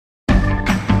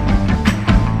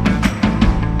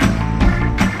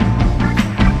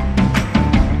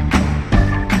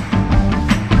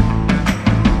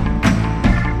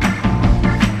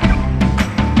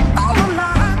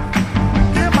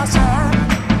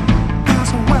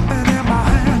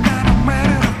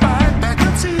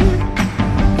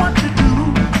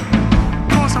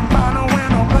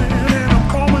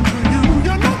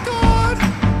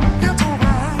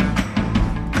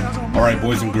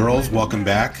welcome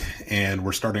back. And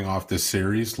we're starting off this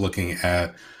series looking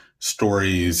at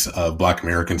stories of Black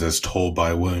Americans as told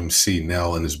by William C.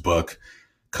 Nell in his book,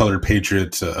 Colored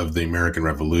Patriots of the American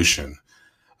Revolution.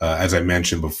 As I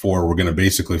mentioned before, we're going to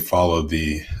basically follow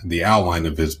the outline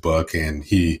of his book, and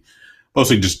he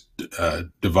mostly just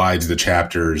divides the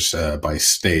chapters by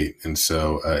state. And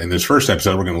so in this first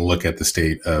episode, we're going to look at the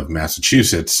state of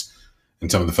Massachusetts and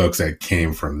some of the folks that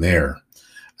came from there.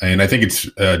 And I think it's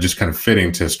just kind of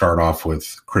fitting to start off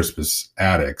with Crispus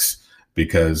Attucks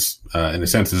because, in a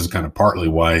sense, this is kind of partly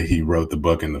why he wrote the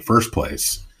book in the first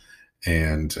place.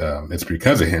 And it's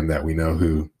because of him that we know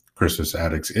who Crispus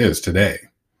Attucks is today.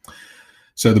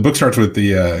 So the book starts with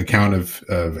the account of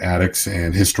Attucks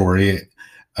and his story.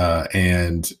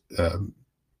 And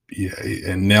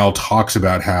Nell talks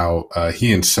about how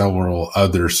he and several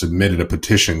others submitted a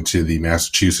petition to the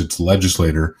Massachusetts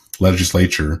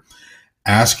legislature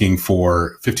asking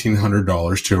for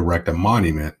 $1,500 to erect a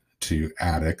monument to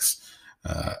Attucks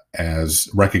as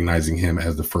recognizing him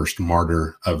as the first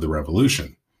martyr of the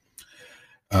revolution.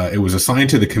 It was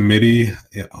assigned to the Committee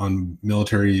on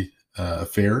Military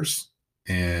Affairs,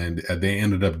 and they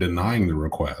ended up denying the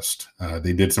request.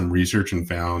 They did some research and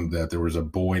found that there was a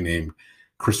boy named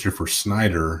Christopher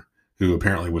Snyder who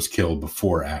apparently was killed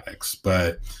before Attucks.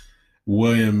 But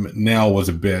William Nell was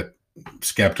a bit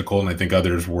skeptical, and I think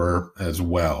others were as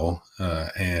well.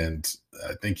 And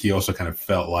I think he also kind of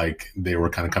felt like they were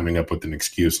kind of coming up with an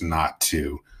excuse not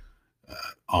to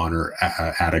honor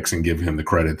Attucks and give him the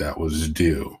credit that was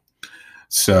due.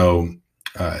 So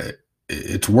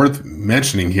it's worth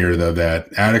mentioning here, though, that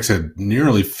Attucks had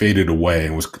nearly faded away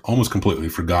and was almost completely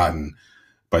forgotten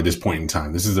by this point in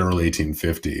time. This is the early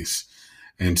 1850s.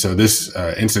 And so this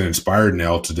incident inspired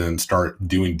Nell to then start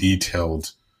doing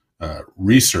detailed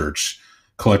research,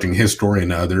 collecting his story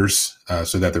and others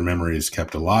so that their memory is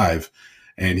kept alive.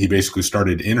 And he basically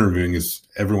started interviewing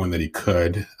everyone that he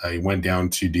could. He went down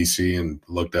to DC and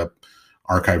looked up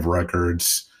archive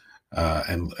records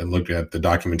and looked at the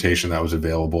documentation that was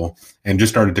available and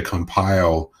just started to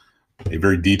compile a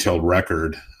very detailed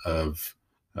record of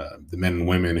the men and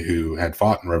women who had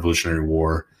fought in the Revolutionary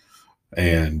War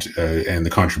and the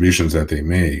contributions that they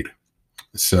made.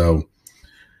 So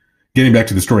getting back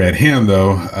to the story at hand,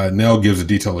 though, Nell gives a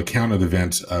detailed account of the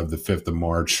events of the 5th of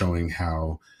March, showing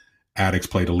how Attucks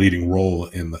played a leading role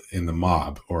in the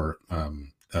mob or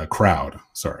crowd.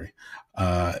 Sorry,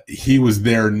 he was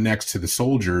there next to the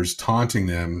soldiers, taunting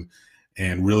them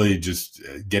and really just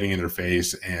getting in their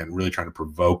face and really trying to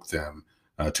provoke them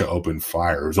to open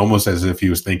fire. It was almost as if he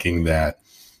was thinking that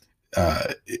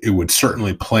it would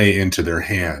certainly play into their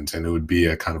hands and it would be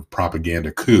a kind of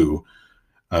propaganda coup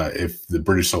if the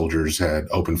British soldiers had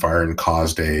opened fire and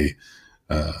caused a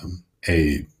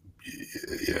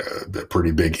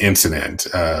pretty big incident,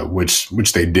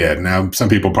 which they did. Now, some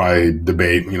people probably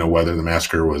debate, whether the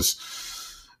massacre was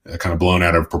kind of blown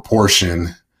out of proportion,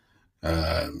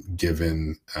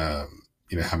 given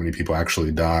how many people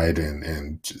actually died,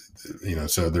 and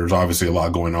so there's obviously a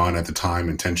lot going on at the time,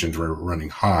 and tensions were running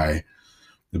high.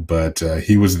 But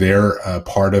he was there,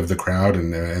 part of the crowd,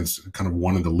 and as kind of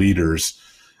one of the leaders.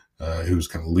 Who was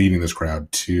kind of leading this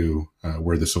crowd to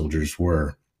where the soldiers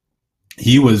were.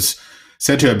 He was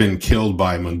said to have been killed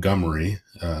by Montgomery,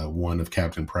 one of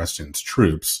Captain Preston's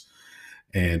troops,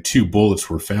 and 2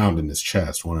 bullets were found in his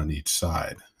chest, one on each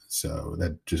side. So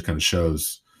that just kind of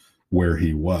shows where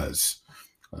he was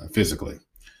physically.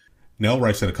 Nell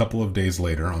writes that a couple of days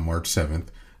later, on March 7th,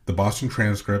 the Boston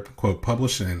Transcript, quote,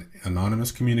 published an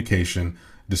anonymous communication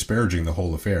disparaging the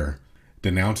whole affair,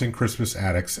 denouncing Crispus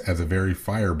Attucks as a very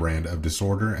firebrand of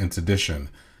disorder and sedition,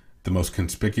 the most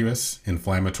conspicuous,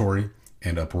 inflammatory,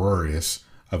 and uproarious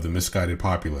of the misguided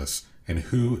populace, and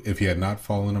who, if he had not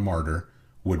fallen a martyr,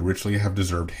 would richly have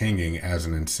deserved hanging as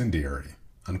an incendiary,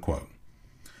 unquote.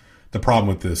 The problem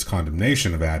with this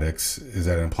condemnation of Attucks is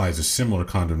that it implies a similar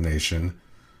condemnation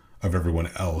of everyone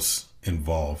else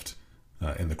involved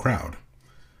in the crowd.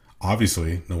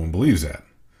 Obviously, no one believes that.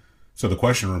 So the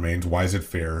question remains, why is it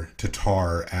fair to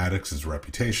tar Attucks'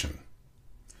 reputation?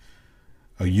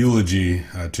 A eulogy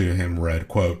to him read,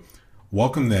 quote,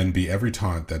 welcome then be every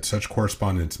taunt that such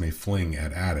correspondents may fling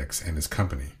at Attucks and his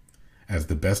company, as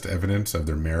the best evidence of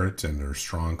their merit and their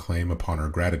strong claim upon our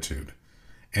gratitude.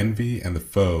 Envy and the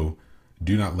foe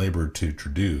do not labor to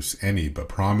traduce any but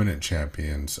prominent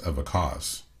champions of a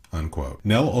cause, unquote.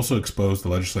 Nell also exposed the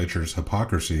legislature's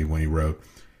hypocrisy when he wrote,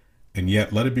 and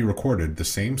yet let it be recorded, the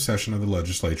same session of the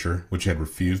legislature which had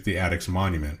refused the Attucks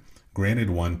monument granted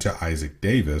one to Isaac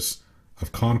Davis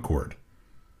of Concord.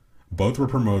 Both were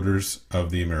promoters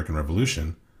of the American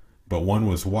Revolution, but one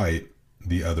was white,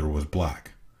 the other was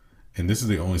black. And this is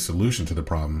the only solution to the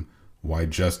problem why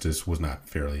justice was not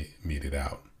fairly meted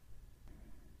out.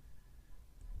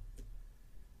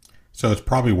 So it's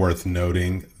probably worth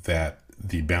noting that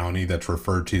the bounty that's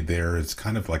referred to there is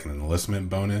kind of like an enlistment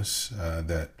bonus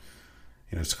that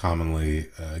is commonly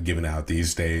given out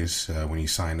these days when you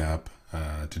sign up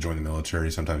to join the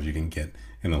military. Sometimes you can get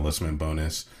an enlistment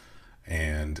bonus,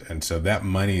 and so that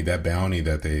money, that bounty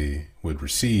that they would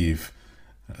receive,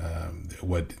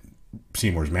 what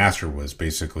Seymour's master was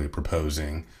basically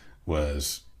proposing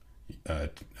was,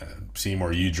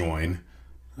 Seymour, you join,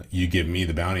 you give me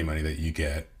the bounty money that you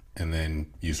get, and then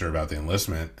you serve out the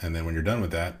enlistment, and then when you're done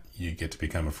with that, you get to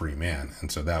become a free man. And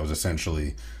so that was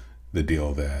essentially the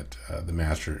deal that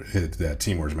that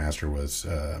Seymour's master was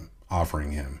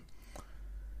offering him.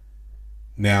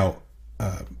 Now,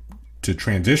 to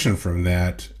transition from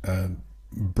that,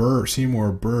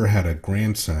 Seymour Burr had a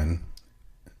grandson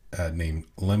named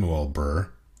Lemuel Burr,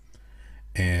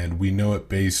 and we know it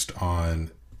based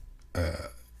on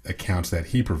accounts that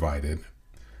he provided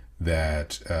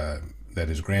that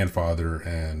his grandfather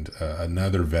and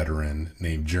another veteran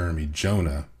named Jeremy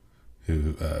Jonah,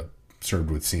 who served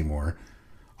with Seymour,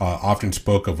 often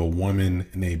spoke of a woman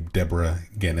named Deborah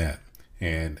Gannett,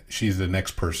 and she's the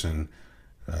next person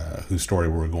whose story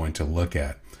we're going to look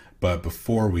at. But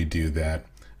before we do that,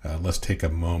 let's take a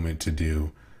moment to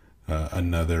do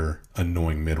another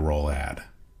annoying mid-roll ad.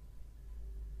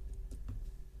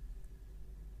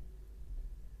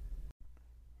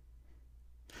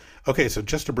 Okay, so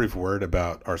just a brief word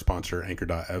about our sponsor,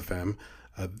 Anchor.fm.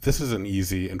 This is an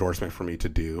easy endorsement for me to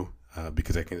do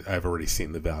because I've already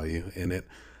seen the value in it.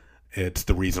 It's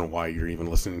the reason why you're even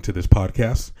listening to this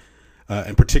podcast.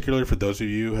 And particularly for those of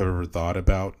you who have ever thought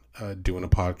about doing a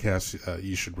podcast,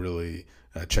 you should really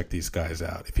check these guys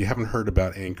out. If you haven't heard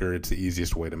about Anchor, it's the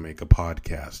easiest way to make a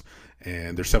podcast.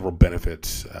 And there's several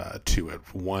benefits to it.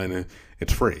 One,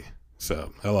 it's free.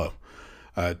 So, hello.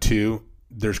 Two,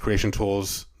 there's creation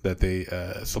tools that they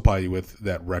supply you with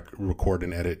that record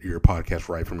and edit your podcast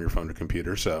right from your phone or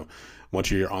computer. So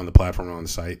once you're on the platform, on the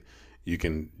site, you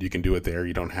can do it there.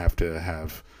 You don't have to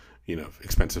have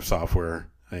expensive software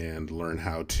and learn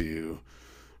how to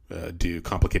do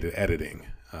complicated editing.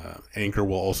 Anchor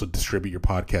will also distribute your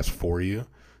podcast for you,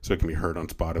 so it can be heard on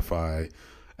Spotify,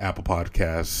 Apple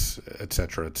Podcasts,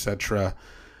 etc., etc.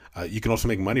 You can also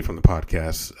make money from the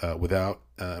podcast without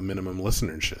minimum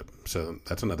listenership, so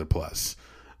that's another plus.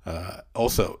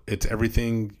 Also, it's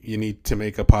everything you need to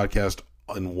make a podcast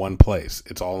in one place.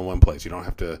 It's all in one place. You don't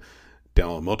have to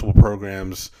download multiple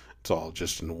programs. It's all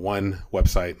just in one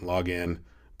website. Log in,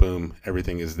 boom,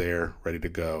 everything is there, ready to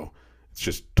go. It's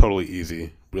just totally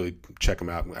easy. Really check them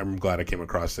out. I'm glad I came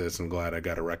across this and glad I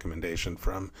got a recommendation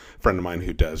from a friend of mine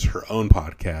who does her own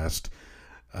podcast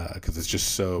because it's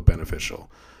just so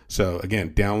beneficial. So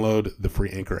again, download the free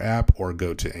Anchor app or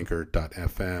go to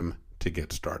anchor.fm to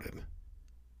get started.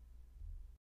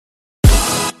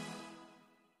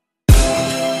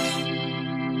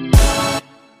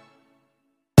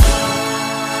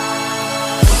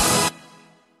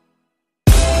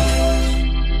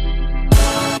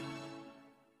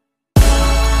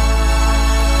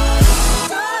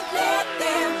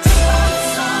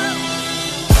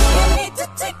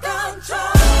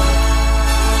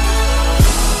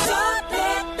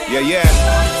 Yeah.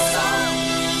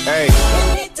 Hey.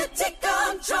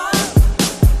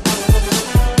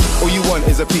 All you want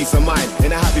is a peace of mind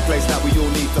in a happy place that we all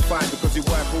need to find because you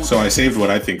work all. So I saved what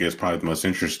I think is probably the most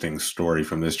interesting story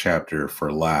from this chapter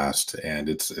for last, and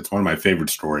it's one of my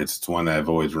favorite stories. It's one that I've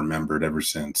always remembered ever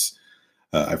since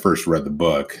I first read the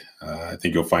book. I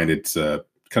think you'll find it's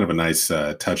kind of a nice,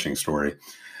 touching story.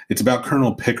 It's about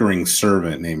Colonel Pickering's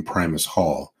servant named Primus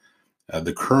Hall.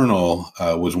 The colonel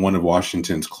was one of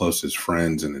Washington's closest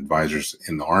friends and advisors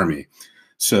in the Army.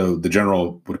 So the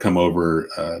general would come over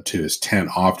to his tent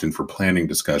often for planning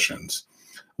discussions.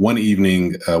 One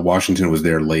evening, Washington was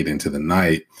there late into the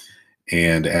night.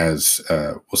 And as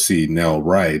we'll see, Nell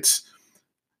writes,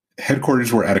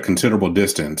 headquarters were at a considerable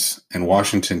distance, and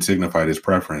Washington signified his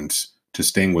preference to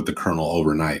staying with the colonel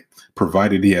overnight,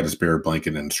 provided he had a spare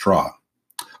blanket and straw.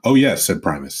 Oh, yes, said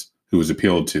Primus, who was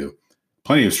appealed to.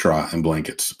 Plenty of straw and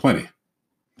blankets, plenty.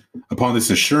 Upon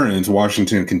this assurance,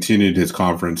 Washington continued his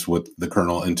conference with the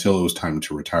colonel until it was time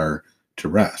to retire to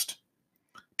rest.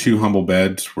 2 humble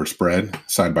beds were spread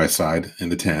side by side in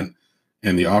the tent,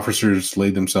 and the officers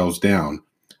laid themselves down,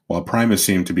 while Primus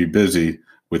seemed to be busy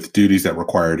with duties that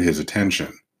required his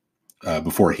attention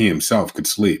before he himself could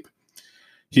sleep.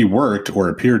 He worked, or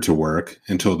appeared to work,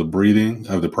 until the breathing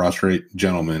of the prostrate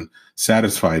gentleman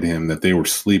satisfied him that they were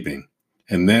sleeping.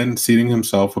 And then, seating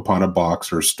himself upon a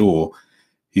box or stool,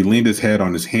 He leaned his head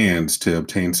on his hands to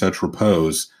obtain such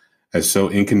repose as so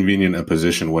inconvenient a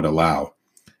position would allow.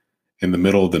 In the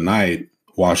middle of the night,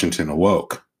 Washington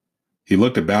awoke. He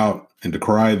looked about and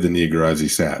decried the Negro as he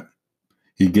sat.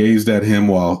 He gazed at him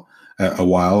a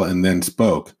while and then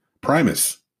spoke.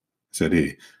 "Primus," said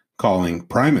he, calling,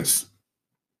 "Primus."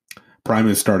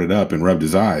 Primus started up and rubbed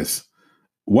his eyes.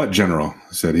 "What, General?"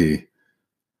 said he.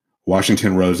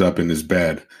 Washington rose up in his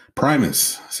bed.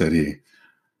 "Primus," said he,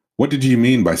 "what did you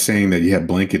mean by saying that you had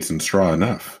blankets and straw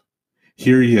enough?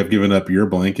 Here you have given up your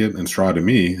blanket and straw to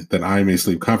me, that I may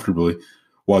sleep comfortably,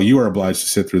 while you are obliged to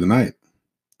sit through the night."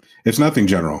 "It's nothing,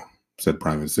 General," said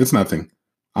Primus. "It's nothing.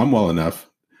 I'm well enough.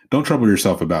 Don't trouble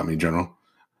yourself about me, General.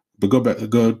 But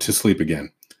go to sleep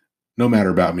again. No matter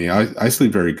about me. I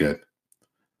sleep very good."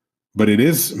 "But it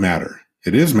is matter.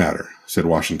 It is matter," said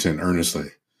Washington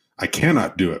earnestly. "I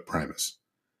cannot do it, Primus.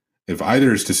 If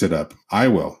either is to sit up, I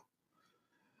will.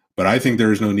 But I think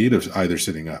there is no need of either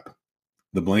sitting up.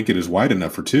 The blanket is wide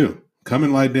enough for two. Come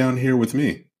and lie down here with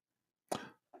me."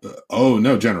 "Oh,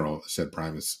 no, General," said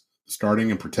Primus,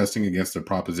 starting and protesting against the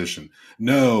proposition.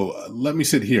 "No, let me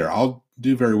sit here. I'll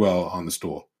do very well on the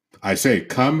stool." "I say,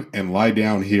 come and lie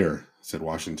down here," said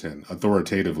Washington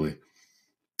authoritatively.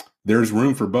 "There's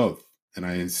room for both, and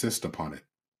I insist upon it."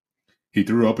 He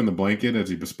threw open the blanket as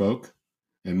he bespoke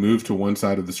and moved to one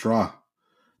side of the straw.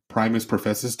 Primus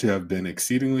professes to have been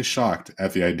exceedingly shocked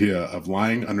at the idea of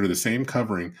lying under the same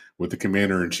covering with the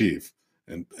commander-in-chief,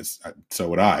 and so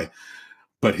would I.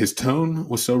 But his tone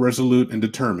was so resolute and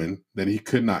determined that he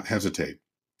could not hesitate.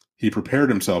 He prepared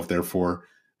himself, therefore,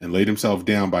 and laid himself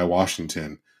down by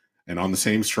Washington, and on the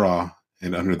same straw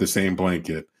and under the same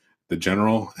blanket, the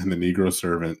general and the Negro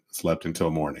servant slept until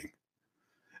morning.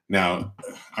 Now,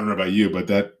 I don't know about you, but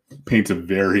that paints a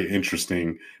very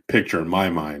interesting picture in my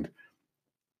mind.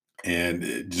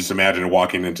 And just imagine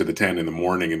walking into the tent in the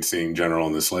morning and seeing General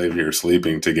and the slave here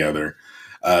sleeping together.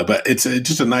 But it's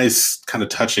just a nice kind of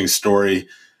touching story.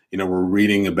 You know, we're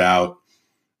reading about,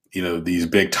 you know, these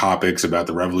big topics about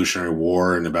the Revolutionary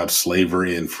War and about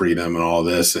slavery and freedom and all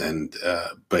this. And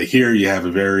but here you have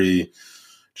a very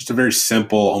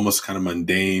simple, almost kind of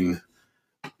mundane,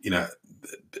 you know,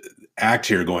 act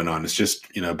here going on. It's just,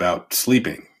 you know, about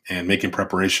sleeping and making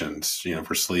preparations, you know,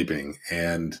 for sleeping.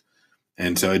 And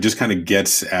so it just kind of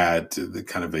gets at the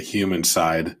kind of the human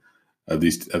side of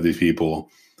these people.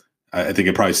 I think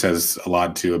it probably says a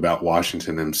lot too about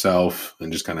Washington himself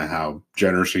and just kind of how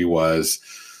generous he was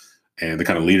and the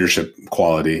kind of leadership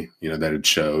quality, you know, that it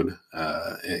showed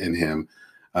in him.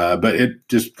 But it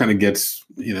just kind of gets,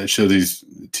 you know, it shows these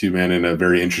two men in a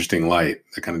very interesting light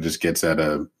that kind of just gets at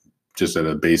a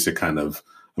basic kind of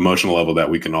emotional level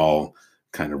that we can all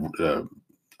kind of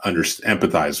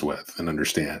empathize with and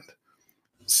understand.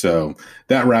 So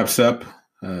that wraps up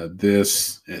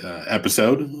this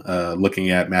episode looking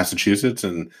at Massachusetts,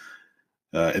 and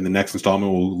in the next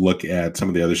installment we'll look at some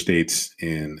of the other states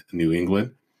in New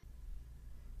England.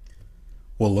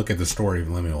 We'll look at the story of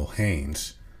Lemuel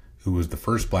Haynes, who was the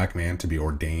first black man to be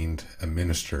ordained a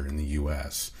minister in the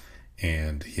U.S.,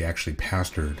 and he actually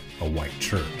pastored a white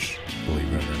church,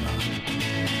 believe it or not.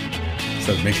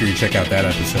 So make sure you check out that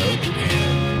episode,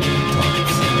 and we'll talk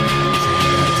soon.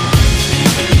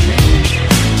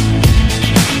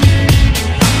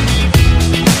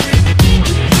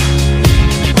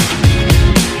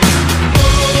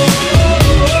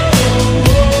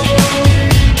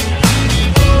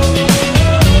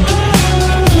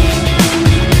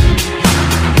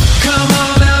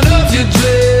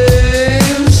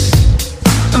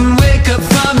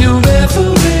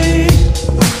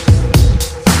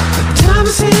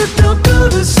 Don't go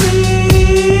to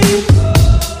sleep.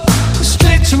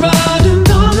 Straight to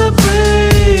riding on a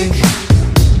break.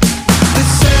 They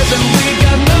said that we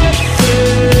got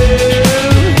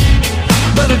nothing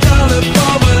but a dollar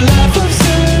for a life of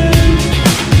sin.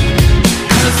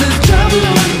 'Cause there's trouble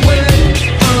on the way.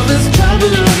 Oh, there's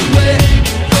trouble on the way.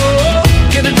 Oh,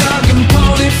 get a dog and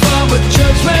pony for a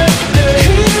judgment day.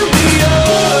 Here we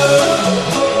are,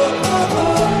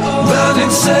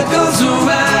 running circles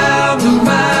around and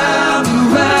round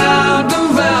and round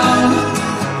and round.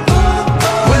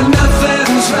 When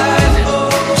nothing's right,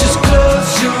 just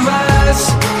close your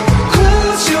eyes.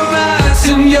 Close your eyes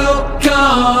and you're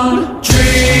gone.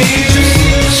 Dreams,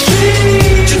 dreams,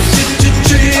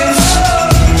 dreams.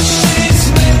 She's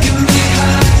making me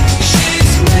high.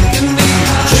 She's making me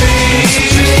high. Dreams,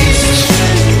 dreams,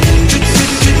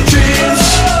 dreams.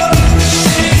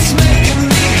 She's making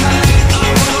me high. I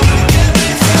wanna get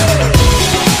it right.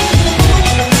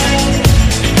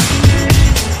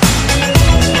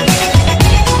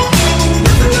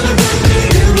 Nothing gonna get me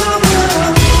in my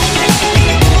world.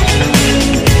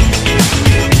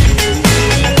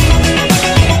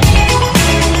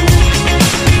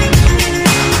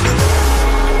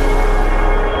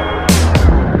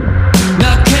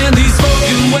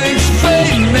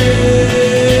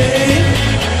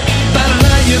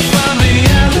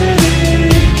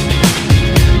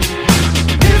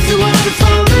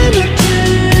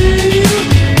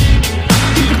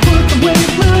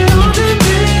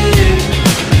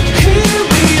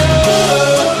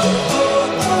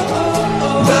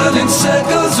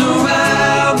 circles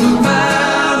around,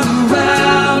 around,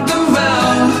 around,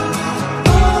 around.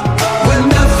 When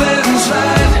nothing's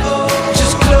right,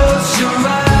 just close your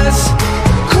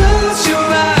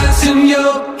eyes and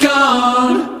you're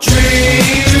gone.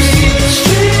 Dreams,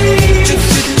 dreams.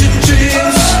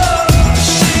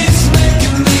 She's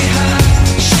making me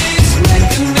high, she's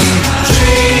making me high.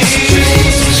 Dreams,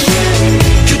 dreams.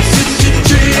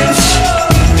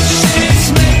 She's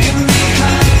making me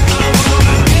high. I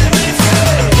wanna get it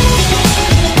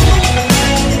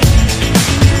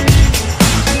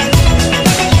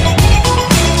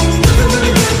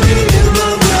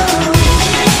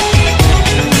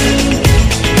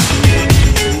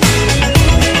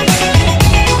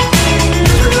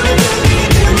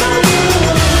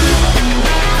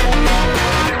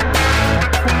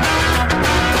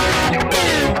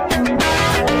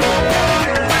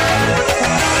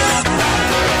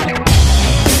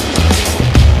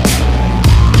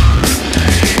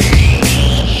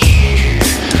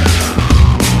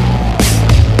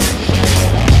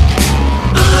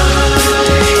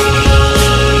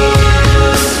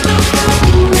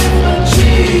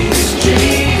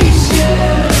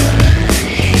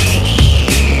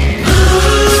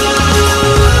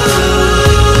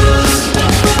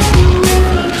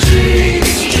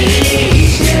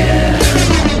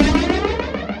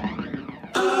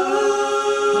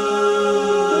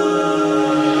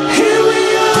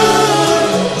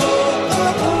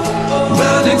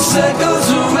circles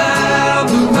around.